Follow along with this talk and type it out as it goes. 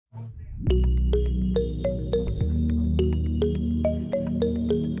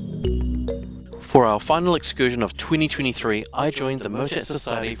For our final excursion of 2023, I joined the MOTAT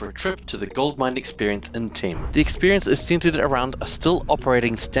Society for a trip to the Goldmine Experience in Thames. The experience is centered around a still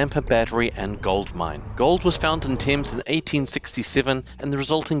operating stamper battery and gold mine. Gold was found in Thames in 1867, and the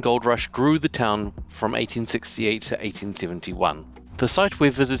resulting gold rush grew the town from 1868 to 1871. The site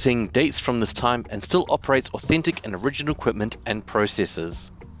we're visiting dates from this time and still operates authentic and original equipment and processes.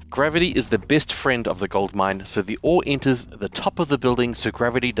 Gravity is the best friend of the gold mine, so the ore enters the top of the building, so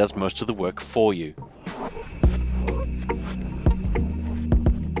gravity does most of the work for you.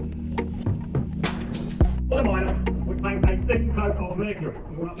 For the miner, we paint a thick coat of mercury.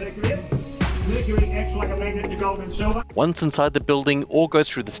 You want mercury in? Mercury acts like a magnet to gold and silver. Once inside the building, ore goes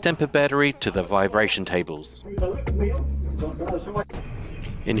through the stamper battery to the vibration tables.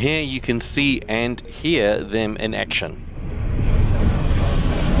 In here you can see and hear them in action.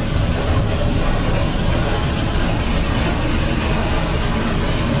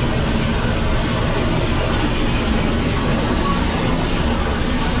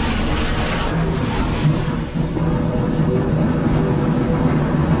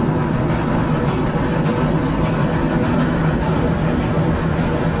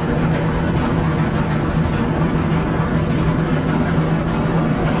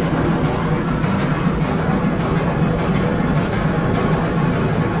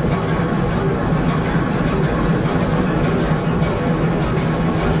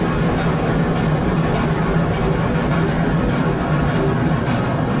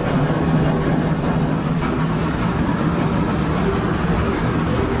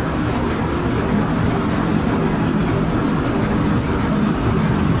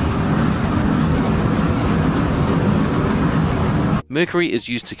 Mercury is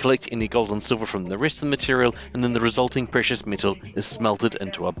used to collect any gold and silver from the rest of the material, and then the resulting precious metal is smelted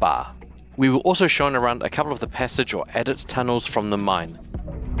into a bar. We were also shown around a couple of the passage or adit tunnels from the mine.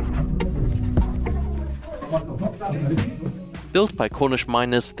 Built by Cornish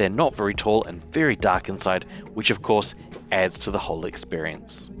miners, they're not very tall and very dark inside, which of course adds to the whole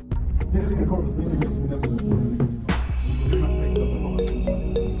experience.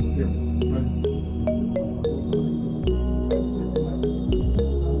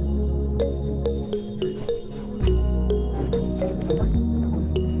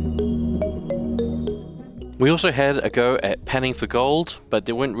 We also had a go at panning for gold, but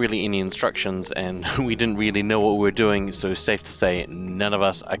there weren't really any instructions and we didn't really know what we were doing, so safe to say none of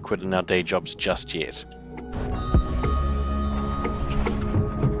us are quitting our day jobs just yet.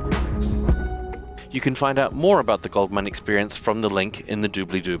 You can find out more about the Goldmine Experience from the link in the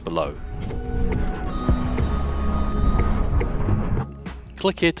doobly-doo below.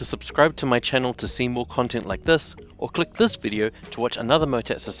 Click here to subscribe to my channel to see more content like this, or click this video to watch another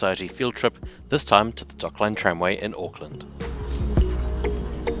MOTAT Society field trip, this time to the Dockline Tramway in Auckland.